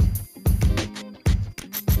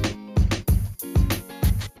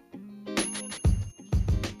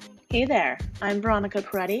Hey there, I'm Veronica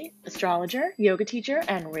Peretti, astrologer, yoga teacher,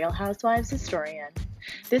 and Real Housewives historian.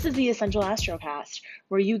 This is the Essential Astrocast,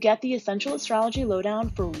 where you get the essential astrology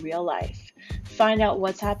lowdown for real life. Find out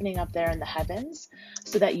what's happening up there in the heavens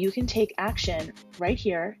so that you can take action right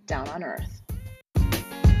here down on Earth.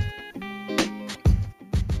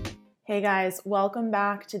 Hey guys, welcome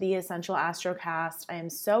back to the Essential Astrocast. I am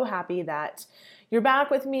so happy that you're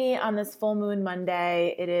back with me on this full moon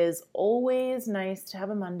Monday. It is always nice to have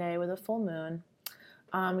a Monday with a full moon.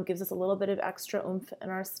 It gives us a little bit of extra oomph in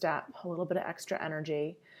our step, a little bit of extra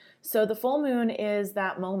energy. So the full moon is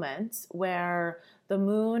that moment where the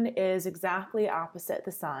moon is exactly opposite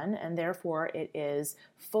the sun, and therefore it is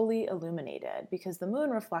fully illuminated because the moon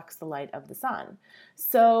reflects the light of the sun.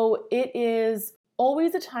 So it is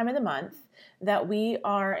always a time of the month that we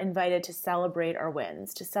are invited to celebrate our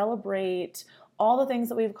wins, to celebrate all the things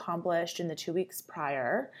that we've accomplished in the 2 weeks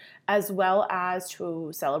prior, as well as to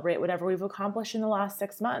celebrate whatever we've accomplished in the last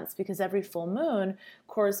 6 months, because every full moon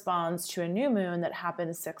corresponds to a new moon that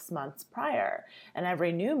happened 6 months prior. And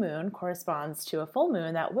every new moon corresponds to a full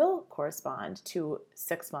moon that will correspond to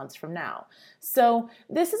 6 months from now. So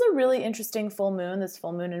this is a really interesting full moon, this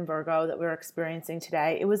full moon in Virgo that we're experiencing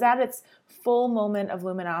today. It was at its full moment of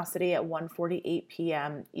luminosity at 1:48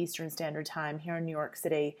 p.m. Eastern Standard Time here in New York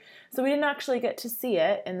City. So we didn't actually get to see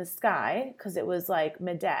it in the sky because it was like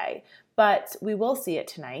midday, but we will see it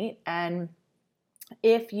tonight. And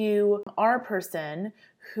if you are a person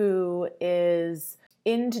who is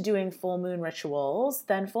into doing full moon rituals,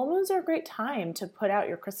 then full moons are a great time to put out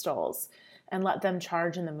your crystals and let them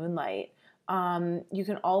charge in the moonlight. You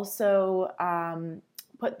can also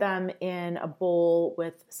put them in a bowl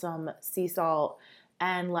with some sea salt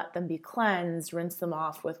and let them be cleansed, rinse them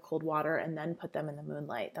off with cold water, and then put them in the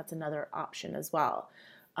moonlight. That's another option as well.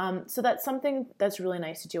 So that's something that's really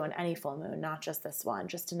nice to do on any full moon, not just this one,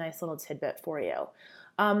 just a nice little tidbit for you.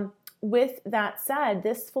 With that said,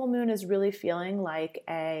 this full moon is really feeling like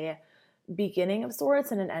a beginning of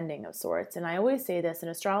sorts and an ending of sorts. And I always say this, in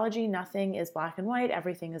astrology, nothing is black and white,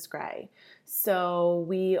 everything is gray. So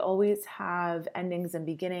we always have endings and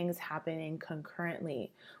beginnings happening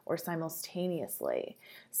concurrently or simultaneously.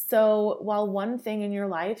 So while one thing in your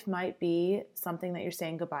life might be something that you're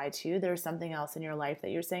saying goodbye to, there's something else in your life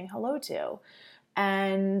that you're saying hello to.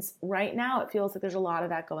 And right now it feels like there's a lot of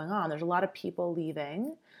that going on. There's a lot of people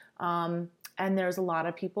leaving, and there's a lot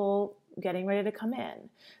of people getting ready to come in.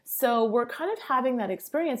 So we're kind of having that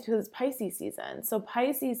experience because it's Pisces season. So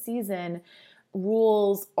Pisces season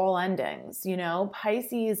rules all endings. You know,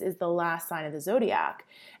 Pisces is the last sign of the zodiac.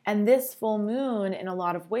 And this full moon, in a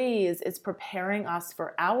lot of ways, is preparing us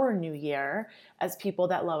for our new year as people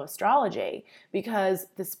that love astrology, because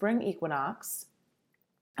the spring equinox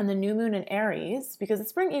and the new moon in Aries, because the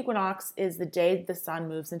spring equinox is the day the sun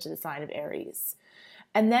moves into the sign of Aries.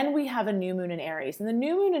 And then we have a new moon in Aries. And the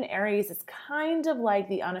new moon in Aries is kind of like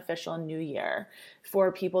the unofficial new year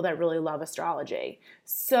for people that really love astrology.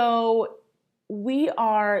 So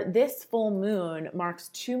this full moon marks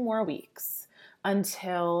 2 more weeks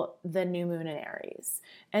until the new moon in Aries.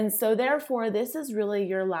 And so therefore, this is really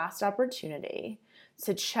your last opportunity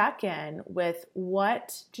to check in with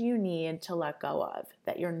what do you need to let go of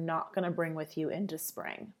that you're not going to bring with you into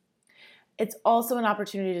spring. It's also an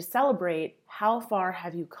opportunity to celebrate how far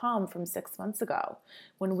have you come from 6 months ago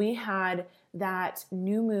when we had that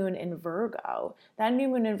new moon in Virgo. That new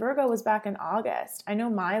moon in Virgo was back in August. I know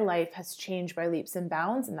my life has changed by leaps and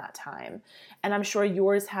bounds in that time, and I'm sure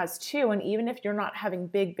yours has too. And even if you're not having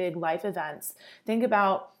big life events, think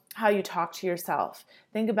about how you talk to yourself.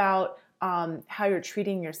 Think about how you're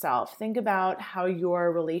treating yourself. Think about how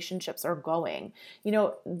your relationships are going. You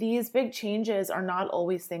know, these big changes are not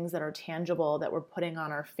always things that are tangible that we're putting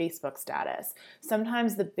on our Facebook status.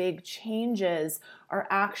 Sometimes the big changes are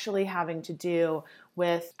actually having to do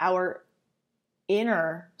with our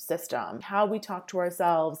inner system, how we talk to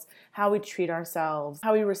ourselves, how we treat ourselves,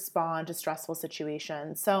 how we respond to stressful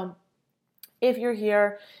situations. So if you're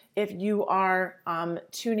here, if you are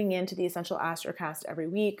tuning into the Essential Astrocast every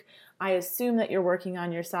week, I assume that you're working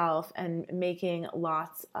on yourself and making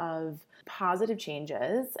lots of positive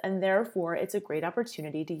changes, and therefore it's a great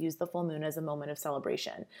opportunity to use the full moon as a moment of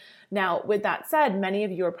celebration. Now, with that said, many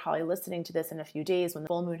of you are probably listening to this in a few days when the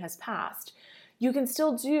full moon has passed. You can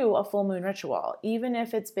still do a full moon ritual. Even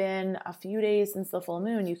if it's been a few days since the full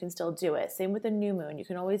moon, you can still do it. Same with the new moon. You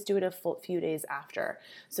can always do it a few days after.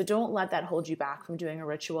 So don't let that hold you back from doing a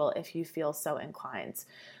ritual if you feel so inclined.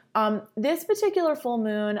 This particular full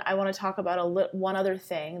moon, I want to talk about one other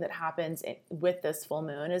thing that happens with this full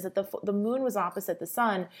moon is that the moon was opposite the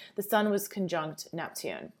sun. The sun was conjunct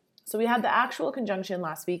Neptune. So we had the actual conjunction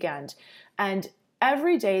last weekend, and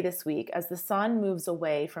every day this week, as the sun moves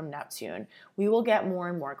away from Neptune, we will get more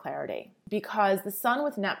and more clarity, because the sun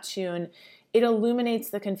with Neptune, it illuminates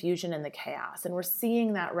the confusion and the chaos. And we're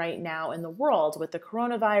seeing that right now in the world with the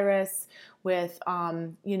coronavirus, with,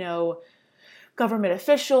 government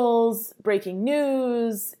officials, breaking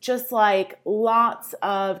news, just like lots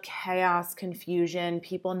of chaos, confusion,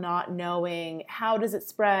 people not knowing how does it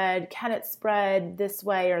spread, can it spread this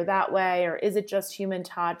way or that way, or is it just human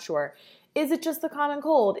touch, or is it just the common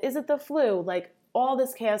cold, is it the flu, like all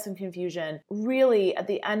this chaos and confusion. Really, at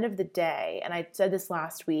the end of the day, and I said this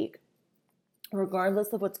last week,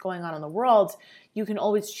 regardless of what's going on in the world, you can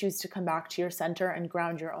always choose to come back to your center and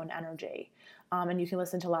ground your own energy. And you can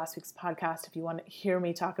listen to last week's podcast if you want to hear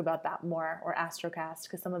me talk about that more, or Astrocast,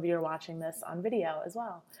 because some of you are watching this on video as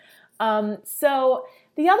well. So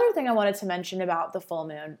the other thing I wanted to mention about the full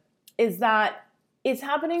moon is that it's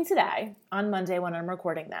happening today on Monday when I'm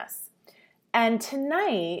recording this. And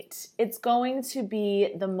tonight, it's going to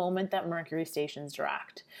be the moment that Mercury stations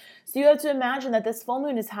direct. So you have to imagine that this full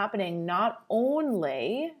moon is happening not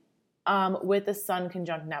only with the sun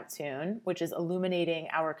conjunct Neptune, which is illuminating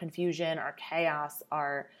our confusion, our chaos,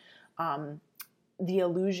 our the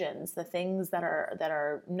illusions, the things that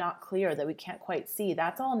are not clear, that we can't quite see.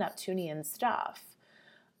 That's all Neptunian stuff.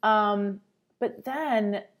 But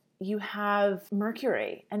then you have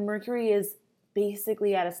Mercury, and Mercury is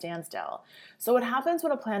basically at a standstill. So what happens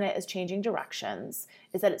when a planet is changing directions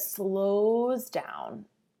is that it slows down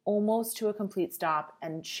almost to a complete stop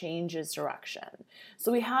and changes direction.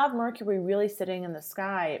 So we have Mercury really sitting in the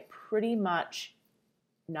sky, pretty much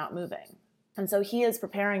not moving. And so he is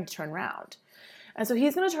preparing to turn around. And so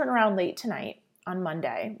he's going to turn around late tonight on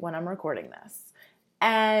Monday when I'm recording this.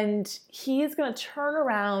 And he's going to turn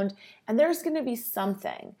around, and there's going to be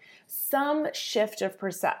some shift of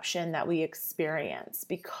perception that we experience,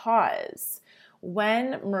 because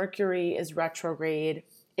when Mercury is retrograde,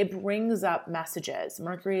 it brings up messages.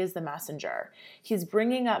 Mercury is the messenger. He's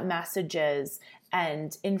bringing up messages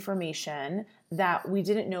and information that we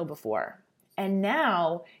didn't know before. And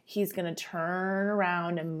now he's going to turn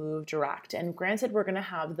around and move direct. And granted, we're going to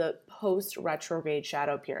have the post-retrograde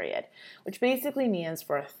shadow period, which basically means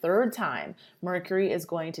for a third time, Mercury is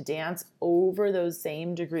going to dance over those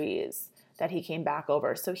same degrees that he came back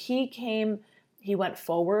over. So he went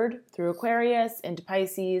forward through Aquarius into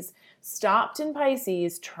Pisces, stopped in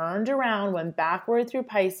Pisces, turned around, went backward through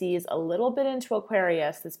Pisces, a little bit into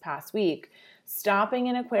Aquarius this past week, stopping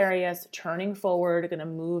in Aquarius, turning forward, going to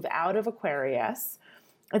move out of Aquarius.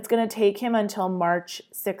 It's going to take him until March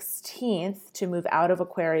 16th to move out of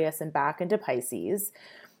Aquarius and back into Pisces.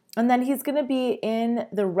 And then he's going to be in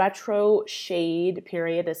the retro shade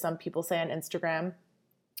period, as some people say on Instagram,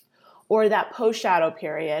 or that post-shadow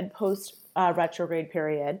period, post-retrograde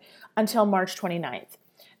period, until March 29th.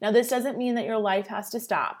 Now, this doesn't mean that your life has to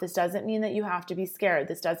stop. This doesn't mean that you have to be scared.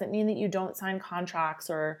 This doesn't mean that you don't sign contracts,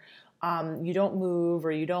 or you don't move,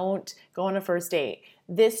 or you don't go on a first date.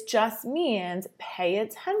 This just means pay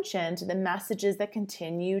attention to the messages that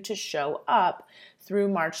continue to show up through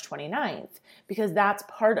March 29th, because that's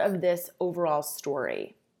part of this overall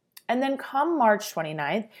story. And then come March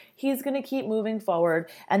 29th, he's going to keep moving forward.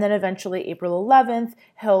 And then eventually April 11th,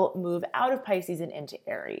 he'll move out of Pisces and into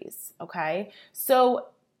Aries. Okay? So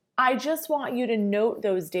I just want you to note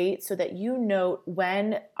those dates so that you note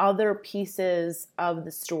when other pieces of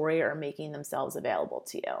the story are making themselves available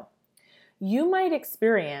to you. You might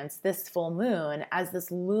experience this full moon as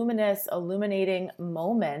this luminous, illuminating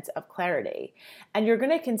moment of clarity. And you're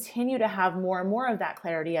going to continue to have more and more of that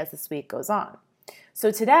clarity as this week goes on. So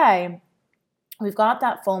today, we've got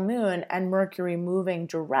that full moon and Mercury moving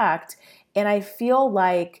direct, and I feel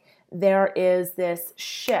like there is this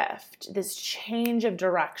shift, this change of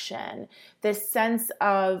direction, this sense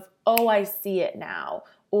of, oh, I see it now,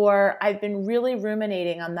 or I've been really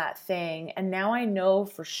ruminating on that thing, and now I know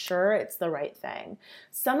for sure it's the right thing.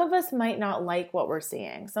 Some of us might not like what we're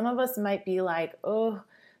seeing. Some of us might be like, oh,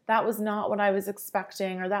 that was not what I was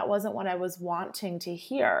expecting, or that wasn't what I was wanting to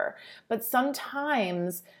hear. But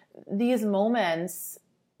sometimes these moments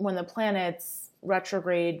when the planets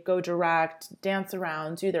retrograde, go direct, dance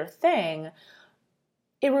around, do their thing,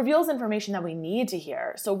 it reveals information that we need to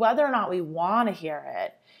hear. So whether or not we want to hear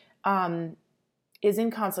it is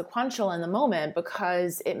inconsequential in the moment,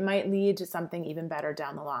 because it might lead to something even better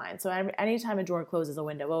down the line. So anytime a door closes, a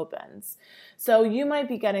window opens. So you might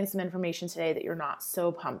be getting some information today that you're not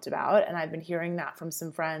so pumped about. And I've been hearing that from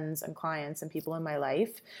some friends and clients and people in my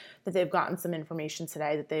life, that they've gotten some information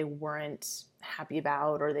today that they weren't happy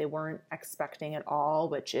about, or they weren't expecting at all,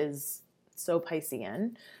 which is so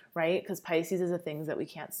Piscean, right? Because Pisces is the things that we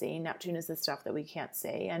can't see. Neptune is the stuff that we can't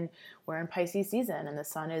see. And we're in Pisces season, and the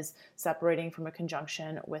sun is separating from a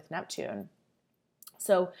conjunction with Neptune.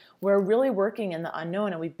 So we're really working in the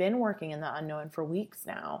unknown, and we've been working in the unknown for weeks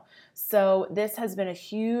now. So this has been a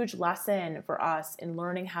huge lesson for us in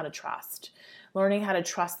learning how to trust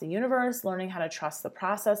the universe, learning how to trust the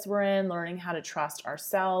process we're in, learning how to trust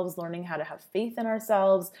ourselves, learning how to have faith in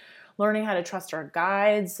ourselves, learning how to trust our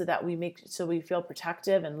guides so we feel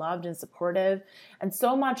protective and loved and supportive. And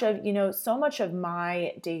so much of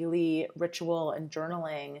my daily ritual and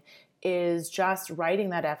journaling is just writing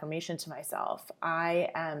that affirmation to myself. I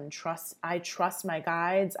trust my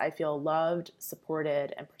guides. I feel loved,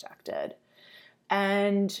 supported, and protected.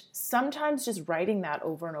 And sometimes just writing that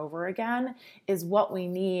over and over again is what we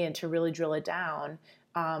need to really drill it down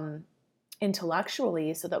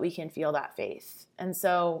intellectually so that we can feel that faith. And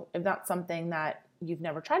so if that's something that you've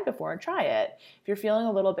never tried before, try it. If you're feeling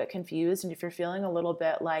a little bit confused, and if you're feeling a little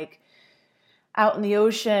bit like out in the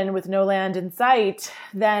ocean with no land in sight,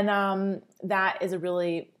 then that is a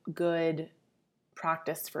really good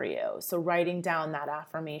practice for you. So writing down that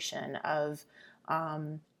affirmation of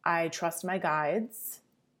I trust my guides.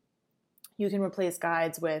 You can replace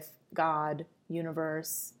guides with God,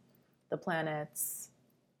 universe, the planets,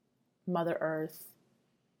 Mother Earth,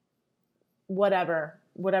 whatever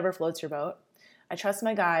floats your boat. I trust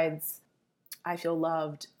my guides. I feel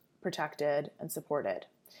loved, protected, and supported.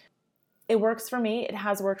 It works for me. It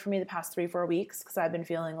has worked for me the past 3-4 weeks because I've been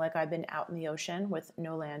feeling like I've been out in the ocean with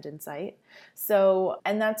no land in sight. So,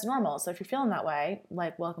 and that's normal. So if you're feeling that way,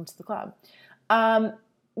 like, welcome to the club.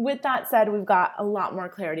 With that said, we've got a lot more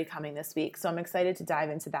clarity coming this week, so I'm excited to dive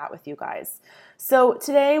into that with you guys. So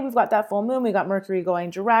today we've got that full moon, we got Mercury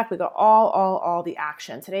going direct, we got all the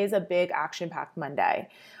action. Today's a big action-packed Monday.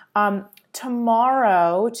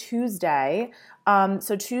 Tomorrow, Tuesday,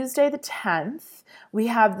 so Tuesday the 10th, we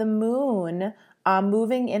have the moon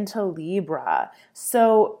moving into Libra.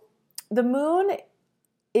 So the moon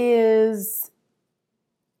is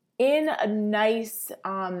in a nice,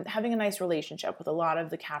 having a nice relationship with a lot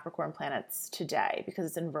of the Capricorn planets today because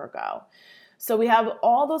it's in Virgo. So we have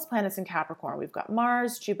all those planets in Capricorn. We've got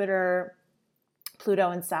Mars, Jupiter,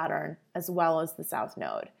 Pluto, and Saturn, as well as the South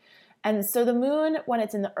Node. And so the moon, when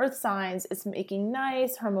it's in the earth signs, is making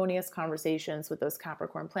nice, harmonious conversations with those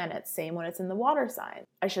Capricorn planets. Same when it's in the water signs.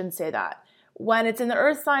 I shouldn't say that. When it's in the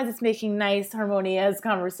earth signs, it's making nice, harmonious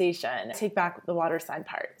conversation. Take back the water sign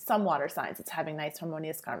part. Some water signs, it's having nice,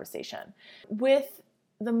 harmonious conversation. With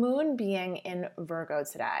the moon being in Virgo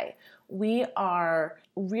today, we are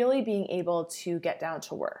really being able to get down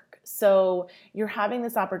to work. So you're having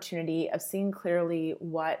this opportunity of seeing clearly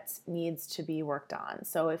what needs to be worked on.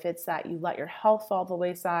 So if it's that you let your health fall the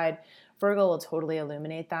wayside, Virgo will totally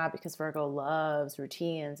illuminate that because Virgo loves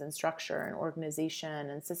routines and structure and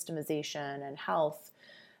organization and systemization and health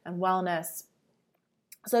and wellness.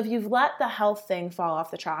 So if you've let the health thing fall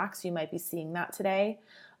off the tracks, you might be seeing that today.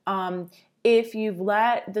 If you've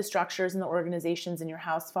let the structures and the organizations in your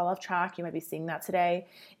house fall off track, you might be seeing that today.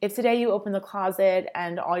 If today you open the closet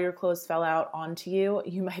and all your clothes fell out onto you,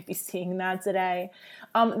 you might be seeing that today.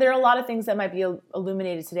 There are a lot of things that might be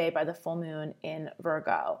illuminated today by the full moon in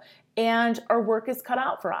Virgo. And our work is cut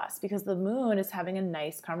out for us because the moon is having a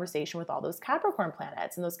nice conversation with all those Capricorn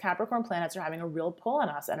planets. And those Capricorn planets are having a real pull on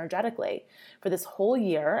us energetically for this whole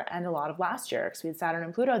year and a lot of last year because we had Saturn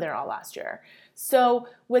and Pluto there all last year. So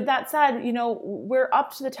with that said, we're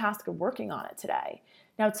up to the task of working on it today.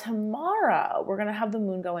 Now tomorrow, we're going to have the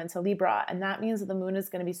moon go into Libra, and that means that the moon is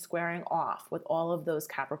going to be squaring off with all of those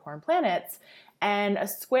Capricorn planets, and a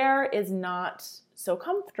square is not so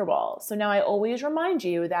comfortable. So now I always remind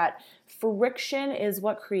you that friction is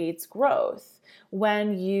what creates growth.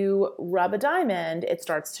 When you rub a diamond, it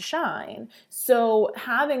starts to shine. So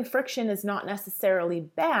having friction is not necessarily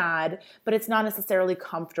bad, but it's not necessarily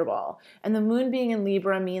comfortable. And the moon being in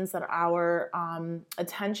Libra means that our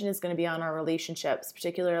attention is going to be on our relationships,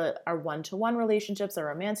 particularly our one-to-one relationships, our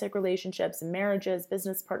romantic relationships, marriages,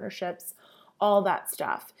 business partnerships, all that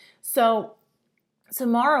stuff. So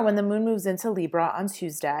tomorrow, when the moon moves into Libra on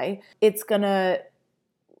Tuesday, it's going to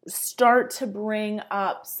start to bring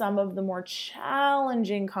up some of the more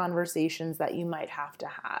challenging conversations that you might have to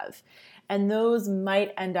have. And those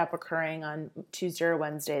might end up occurring on Tuesday or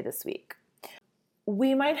Wednesday this week.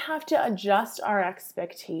 We might have to adjust our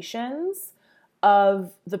expectations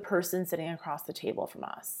of the person sitting across the table from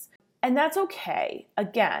us. And that's okay.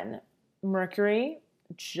 Again, Mercury,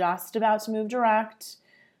 just about to move direct,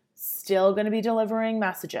 still going to be delivering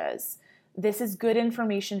messages. This is good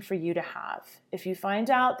information for you to have. If you find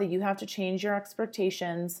out that you have to change your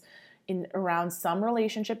expectations in around some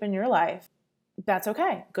relationship in your life, that's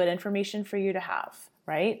okay. Good information for you to have,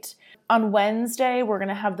 right? On Wednesday, we're going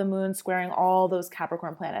to have the moon squaring all those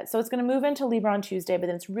Capricorn planets. So it's going to move into Libra on Tuesday, but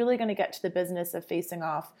then it's really going to get to the business of facing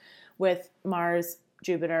off with Mars,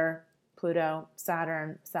 Jupiter, Pluto,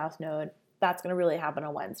 Saturn, South Node. That's going to really happen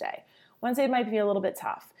on Wednesday. Wednesday might be a little bit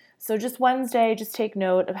tough. So just Wednesday, just take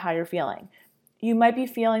note of how you're feeling. You might be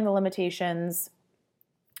feeling the limitations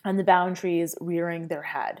and the boundaries rearing their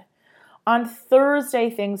head. On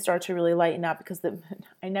Thursday, things start to really lighten up because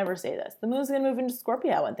I never say this. The moon's going to move into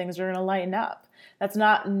Scorpio and things are going to lighten up. That's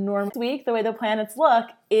not normal. This week, the way the planets look,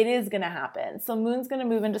 it is going to happen. So moon's going to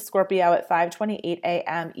move into Scorpio at 5:28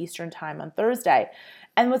 a.m. Eastern time on Thursday.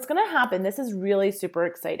 And what's going to happen, this is really super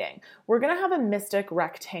exciting. We're going to have a mystic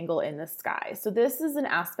rectangle in the sky. So this is an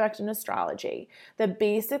aspect in astrology that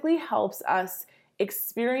basically helps us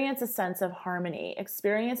experience a sense of harmony,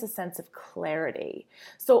 experience a sense of clarity.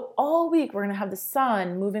 So all week we're going to have the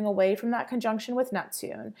sun moving away from that conjunction with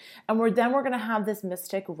Neptune, and we're going to have this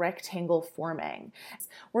mystic rectangle forming.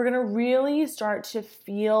 We're going to really start to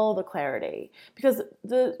feel the clarity because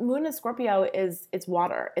the moon in Scorpio it's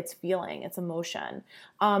water, it's feeling, it's emotion.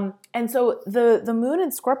 And so the moon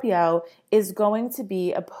in Scorpio is going to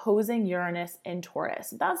be opposing Uranus in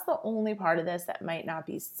Taurus. That's the only part of this that might not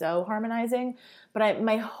be so harmonizing. But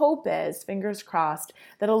my hope is, fingers crossed,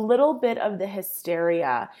 that a little bit of the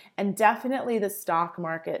hysteria and definitely the stock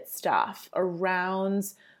market stuff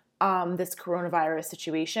around this coronavirus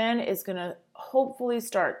situation is going to hopefully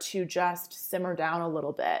start to just simmer down a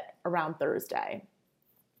little bit around Thursday.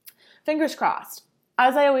 Fingers crossed.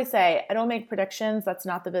 As I always say, I don't make predictions. That's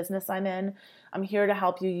not the business I'm in. I'm here to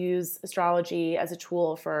help you use astrology as a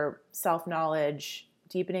tool for self-knowledge,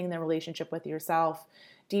 deepening the relationship with yourself,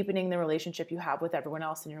 deepening the relationship you have with everyone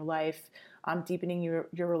else in your life, deepening your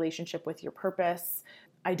relationship with your purpose.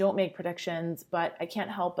 I don't make predictions, but I can't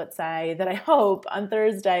help but say that I hope on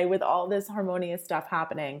Thursday, with all this harmonious stuff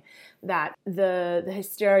happening, that the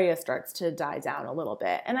hysteria starts to die down a little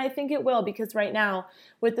bit. And I think it will, because right now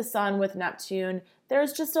with the sun, with Neptune,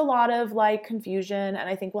 there's just a lot of confusion, and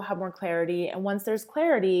I think we'll have more clarity. And once there's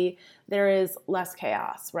clarity, there is less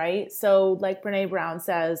chaos, right? So like Brene Brown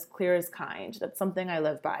says, clear is kind. That's something I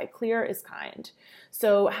live by. Clear is kind.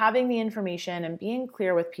 So having the information and being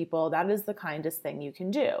clear with people, that is the kindest thing you can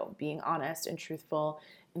do. Being honest and truthful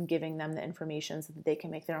and giving them the information so that they can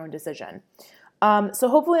make their own decision. So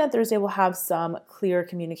hopefully on Thursday, we'll have some clear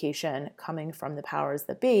communication coming from the powers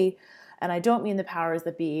that be. And I don't mean the powers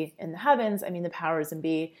that be in the heavens. I mean the powers that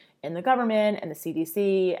be in the government and the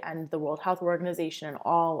CDC and the World Health Organization and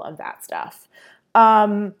all of that stuff.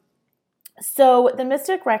 So the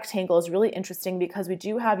mystic rectangle is really interesting because we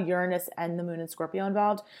do have Uranus and the moon in Scorpio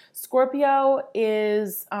involved. Scorpio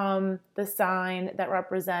is the sign that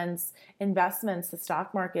represents investments, the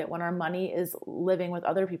stock market, when our money is living with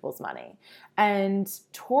other people's money. And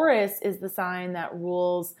Taurus is the sign that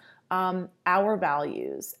rules our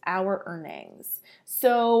values, our earnings.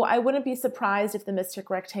 So I wouldn't be surprised if the mystic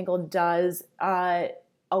rectangle does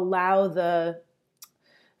allow the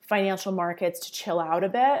financial markets to chill out a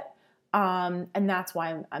bit. And that's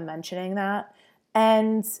why I'm mentioning that.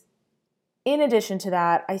 And in addition to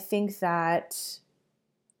that, I think that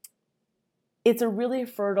it's a really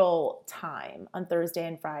fertile time on Thursday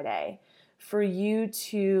and Friday for you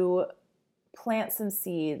to plant some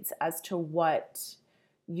seeds as to what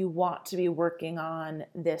you want to be working on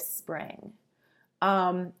this spring.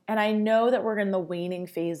 And I know that we're in the waning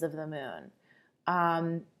phase of the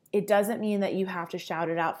moon. It doesn't mean that you have to shout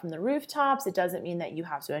it out from the rooftops. It doesn't mean that you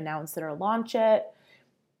have to announce it or launch it.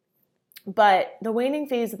 But the waning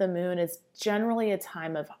phase of the moon is generally a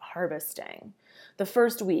time of harvesting. The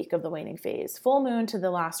first week of the waning phase, full moon to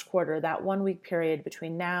the last quarter, that 1 week period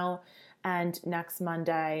between now and next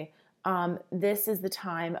Monday, this is the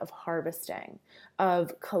time of harvesting,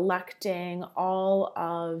 of collecting all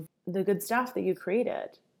of the good stuff that you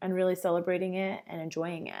created and really celebrating it and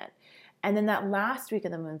enjoying it. And then that last week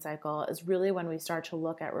of the moon cycle is really when we start to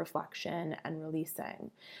look at reflection and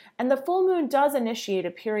releasing. And the full moon does initiate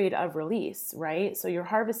a period of release, right? So you're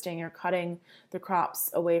harvesting, you're cutting the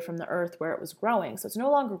crops away from the earth where it was growing. So it's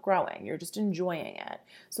no longer growing, you're just enjoying it.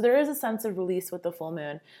 So there is a sense of release with the full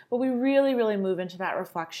moon, but we really, really move into that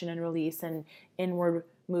reflection and release and inward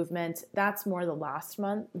movement. That's more the last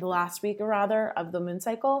week of the moon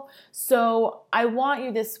cycle. So I want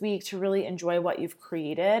you this week to really enjoy what you've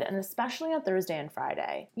created, and especially on Thursday and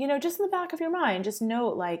Friday. Just in the back of your mind, just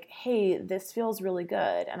note hey, this feels really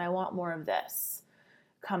good and I want more of this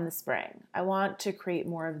come the spring. I want to create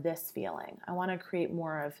more of this feeling. I want to create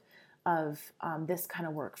more this kind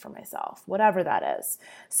of work for myself, whatever that is.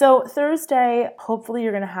 So Thursday, hopefully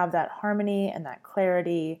you're going to have that harmony and that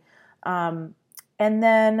clarity. And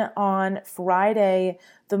then on Friday,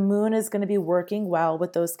 the moon is going to be working well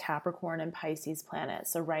with those Capricorn and Pisces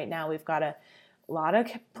planets. So right now we've got a lot of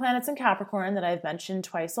planets in Capricorn that I've mentioned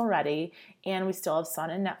twice already, and we still have Sun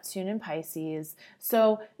and Neptune in Pisces.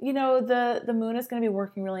 So, the moon is going to be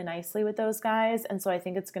working really nicely with those guys, and so I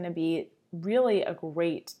think it's going to be really a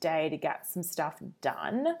great day to get some stuff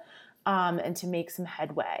done and to make some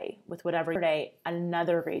headway with whatever day,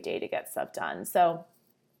 another great day to get stuff done. So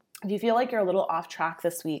if you feel like you're a little off track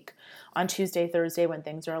this week on Tuesday, Thursday, when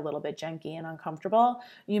things are a little bit janky and uncomfortable,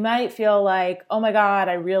 you might feel like, oh my God,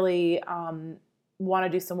 I really want to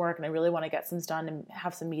do some work and I really want to get some done and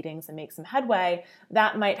have some meetings and make some headway.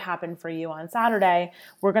 That might happen for you on Saturday.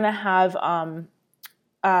 We're going to have,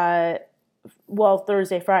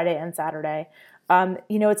 Thursday, Friday, and Saturday.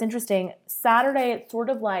 It's interesting. Saturday, it's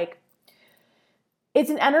sort of like, it's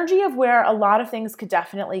an energy of where a lot of things could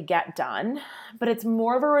definitely get done, but it's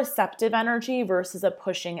more of a receptive energy versus a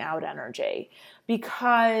pushing out energy,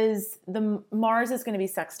 because the Mars is going to be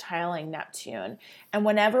sextiling Neptune. And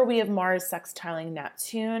whenever we have Mars sextiling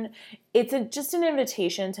Neptune, it's just an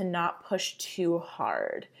invitation to not push too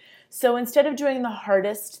hard. So instead of doing the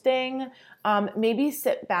hardest thing, maybe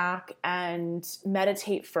sit back and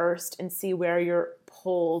meditate first and see where you're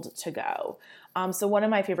pulled to go. So one of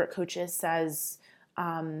my favorite coaches says,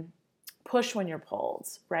 push when you're pulled,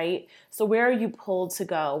 right? So where are you pulled to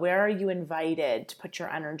go? Where are you invited to put your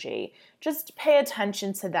energy? Just pay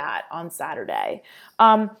attention to that on Saturday.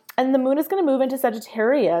 And the moon is going to move into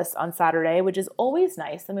Sagittarius on Saturday, which is always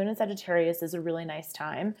nice. The moon in Sagittarius is a really nice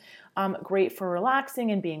time. Great for relaxing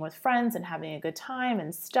and being with friends and having a good time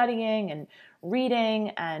and studying and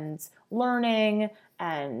reading and learning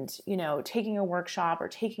and, taking a workshop or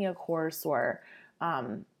taking a course or,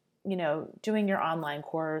 doing your online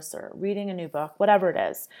course or reading a new book, whatever it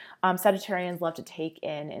is. Sagittarians love to take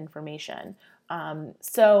in information.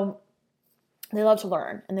 So they love to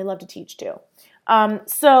learn and they love to teach too.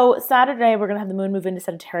 So Saturday, we're going to have the moon move into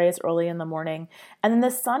Sagittarius early in the morning, and then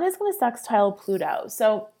the sun is going to sextile Pluto.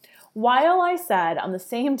 So while I said on the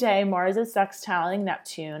same day, Mars is sextiling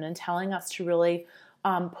Neptune and telling us to really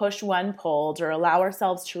push when pulled or allow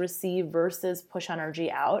ourselves to receive versus push energy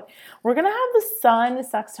out, we're going to have the sun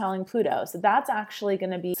sextiling Pluto. So that's actually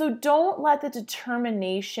going to be, so don't let the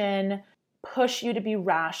determination push you to be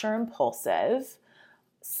rash or impulsive.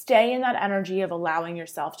 Stay in that energy of allowing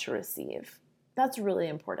yourself to receive. That's really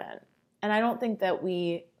important. And I don't think that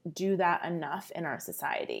we do that enough in our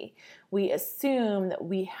society. We assume that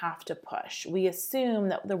we have to push. We assume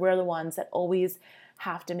that we're the ones that always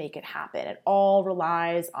have to make it happen. It all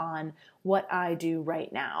relies on what I do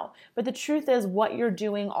right now. But the truth is, what you're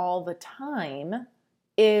doing all the time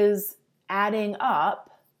is adding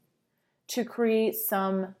up to create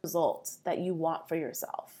some results that you want for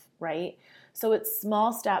yourself, right? So it's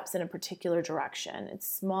small steps in a particular direction. It's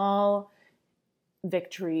small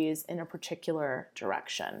victories in a particular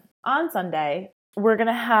direction. On Sunday, we're going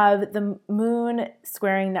to have the moon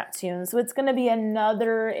squaring Neptune. So it's going to be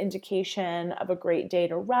another indication of a great day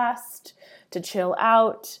to rest, to chill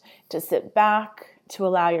out, to sit back, to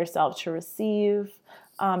allow yourself to receive,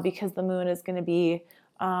 because the moon is going to be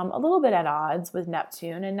a little bit at odds with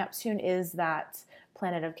Neptune. And Neptune is that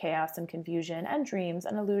planet of chaos and confusion and dreams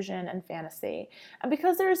and illusion and fantasy. And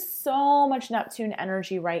because there's so much Neptune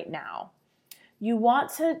energy right now, you want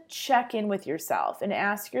to check in with yourself and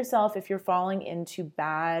ask yourself if you're falling into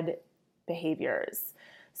bad behaviors.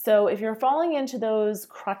 So if you're falling into those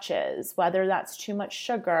crutches, whether that's too much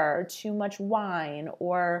sugar, too much wine,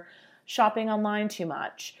 or shopping online too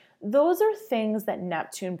much, those are things that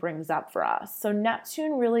Neptune brings up for us. So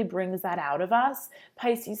Neptune really brings that out of us.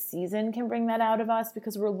 Pisces season can bring that out of us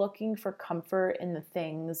because we're looking for comfort in the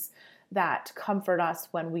things that comfort us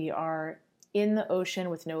when we are in the ocean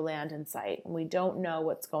with no land in sight, when we don't know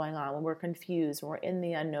what's going on, when we're confused, when we're in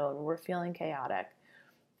the unknown, when we're feeling chaotic.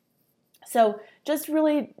 So just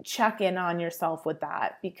really check in on yourself with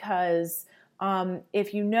that, because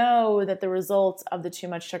if you know that the results of the too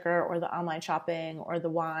much sugar or the online shopping or the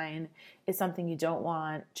wine is something you don't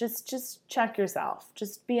want, just check yourself.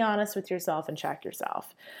 Just be honest with yourself and check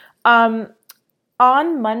yourself. On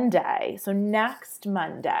Monday, so next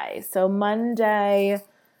Monday,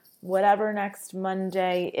 whatever next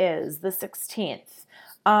Monday is, the 16th,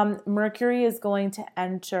 Mercury is going to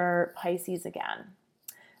enter Pisces again.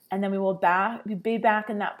 And then we will be back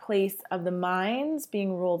in that place of the minds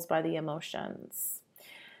being ruled by the emotions.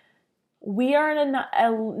 We are in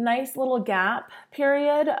a nice little gap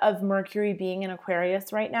period of Mercury being in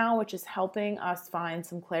Aquarius right now, which is helping us find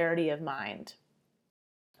some clarity of mind.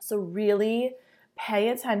 So really pay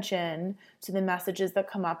attention to the messages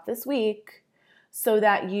that come up this week so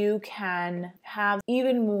that you can have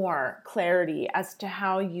even more clarity as to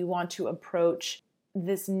how you want to approach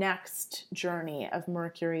this next journey of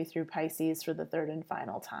Mercury through Pisces for the third and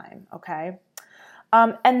final time, okay?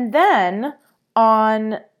 And then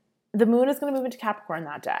the moon is going to move into Capricorn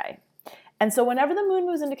that day. And so whenever the moon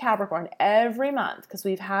moves into Capricorn every month, because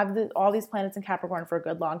we've had all these planets in Capricorn for a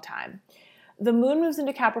good long time, the moon moves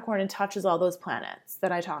into Capricorn and touches all those planets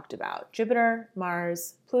that I talked about: Jupiter,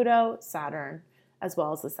 Mars, Pluto, Saturn, as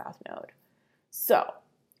well as the South Node. So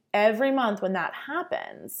every month when that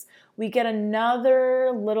happens, we get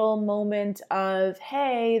another little moment of,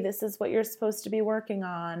 hey, this is what you're supposed to be working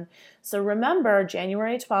on. So remember,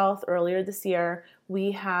 January 12th, earlier this year,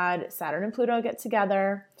 we had Saturn and Pluto get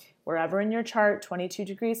together, wherever in your chart 22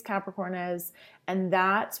 degrees Capricorn is, and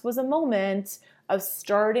that was a moment of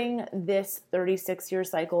starting this 36-year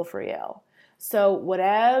cycle for you. So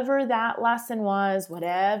whatever that lesson was,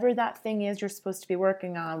 whatever that thing is you're supposed to be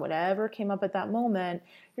working on, whatever came up at that moment,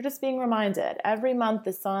 you're just being reminded. Every month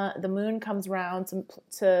the moon comes around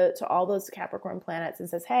to all those Capricorn planets and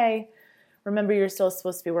says, hey, remember you're still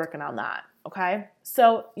supposed to be working on that, okay?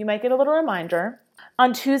 So you might get a little reminder.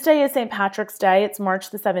 On Tuesday is St. Patrick's Day. It's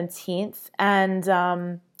March the 17th, and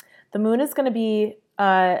the moon is going to be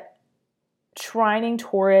trining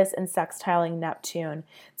Taurus and sextiling Neptune.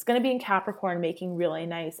 It's going to be in Capricorn, making really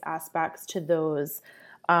nice aspects to those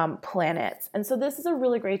planets. And so this is a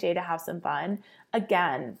really great day to have some fun.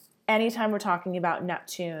 Again, anytime we're talking about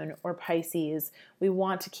Neptune or Pisces, we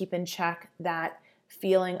want to keep in check that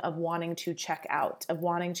feeling of wanting to check out, of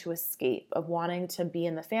wanting to escape, of wanting to be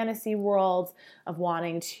in the fantasy world, of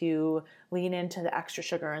wanting to lean into the extra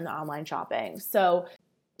sugar in the online shopping. So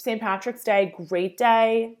St. Patrick's Day, great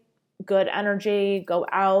day. Good energy, go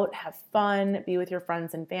out, have fun, be with your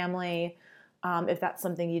friends and family, if that's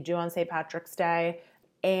something you do on St. Patrick's Day,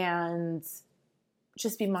 and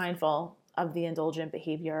just be mindful of the indulgent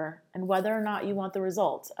behavior and whether or not you want the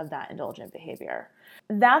result of that indulgent behavior.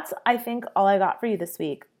 That's, I think, all I got for you this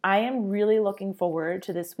week. I am really looking forward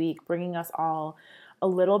to this week bringing us all a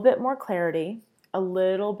little bit more clarity, a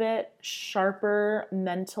little bit sharper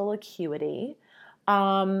mental acuity,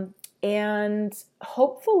 and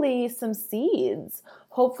hopefully some seeds,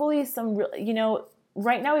 hopefully some,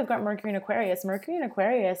 right now we've got Mercury in Aquarius. Mercury in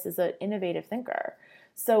Aquarius is an innovative thinker.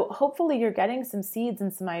 So hopefully you're getting some seeds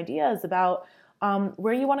and some ideas about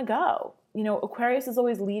where you want to go. Aquarius is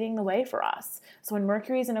always leading the way for us. So when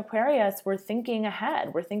Mercury's in Aquarius, we're thinking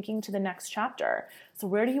ahead. We're thinking to the next chapter. So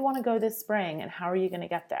where do you want to go this spring and how are you going to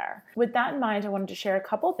get there? With that in mind, I wanted to share a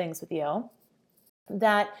couple things with you.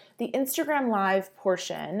 That the Instagram Live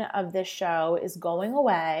portion of this show is going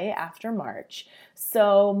away after March.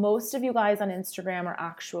 So most of you guys on Instagram are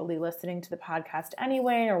actually listening to the podcast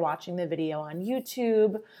anyway or watching the video on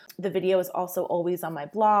YouTube. The video is also always on my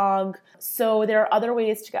blog. So there are other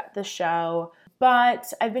ways to get the show.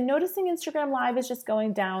 But I've been noticing Instagram Live is just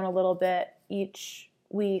going down a little bit each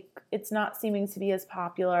week. It's not seeming to be as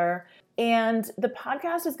popular. And the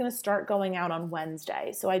podcast is going to start going out on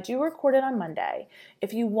Wednesday. So I do record it on Monday.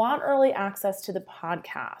 If you want early access to the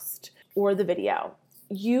podcast or the video,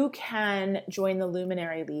 you can join the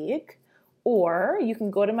Luminary League, or you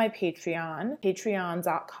can go to my Patreon,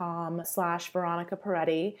 patreon.com/Veronica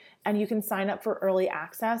Peretti, and you can sign up for early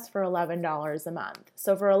access for $11 a month.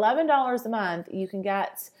 So for $11 a month, you can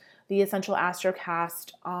get the Essential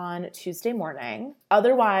Astrocast on Tuesday morning.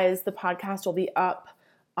 Otherwise, the podcast will be up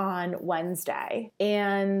on Wednesday.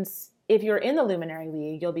 And if you're in the Luminary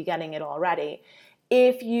League, you'll be getting it already.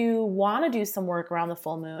 If you want to do some work around the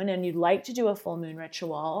full moon and you'd like to do a full moon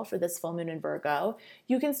ritual for this full moon in Virgo,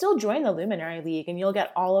 you can still join the Luminary League and you'll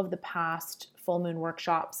get all of the past full moon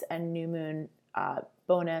workshops and new moon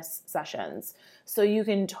bonus sessions. So you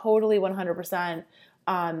can totally 100%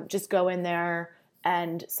 just go in there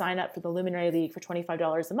and sign up for the Luminary League for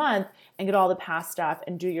 $25 a month and get all the past stuff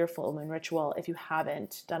and do your full moon ritual if you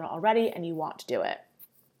haven't done it already and you want to do it.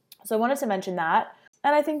 So I wanted to mention that,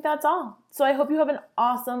 and I think that's all. So I hope you have an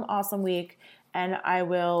awesome, awesome week, and I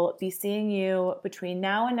will be seeing you between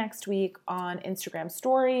now and next week on Instagram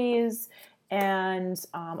stories and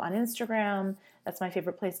on Instagram. That's my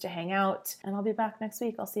favorite place to hang out, and I'll be back next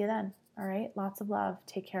week. I'll see you then. All right, lots of love.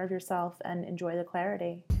 Take care of yourself and enjoy the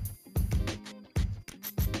clarity.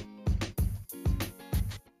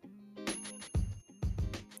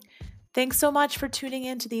 Thanks so much for tuning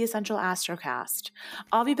in to the Essential Astrocast.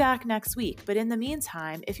 I'll be back next week, but in the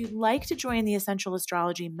meantime, if you'd like to join the Essential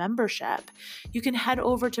Astrology membership, you can head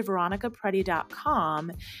over to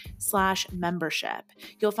veronicapreti.com/membership.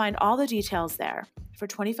 You'll find all the details there. For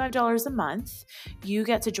 $25 a month, you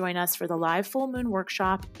get to join us for the live full moon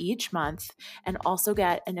workshop each month and also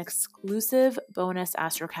get an exclusive bonus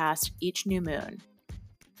Astrocast each new moon.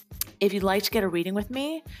 If you'd like to get a reading with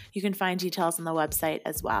me, you can find details on the website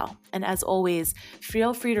as well. And as always,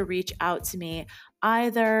 feel free to reach out to me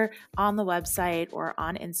either on the website or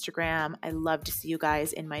on Instagram. I love to see you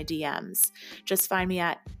guys in my DMs. Just find me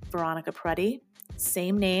at Veronica Preti,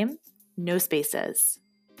 same name, no spaces.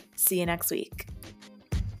 See you next week.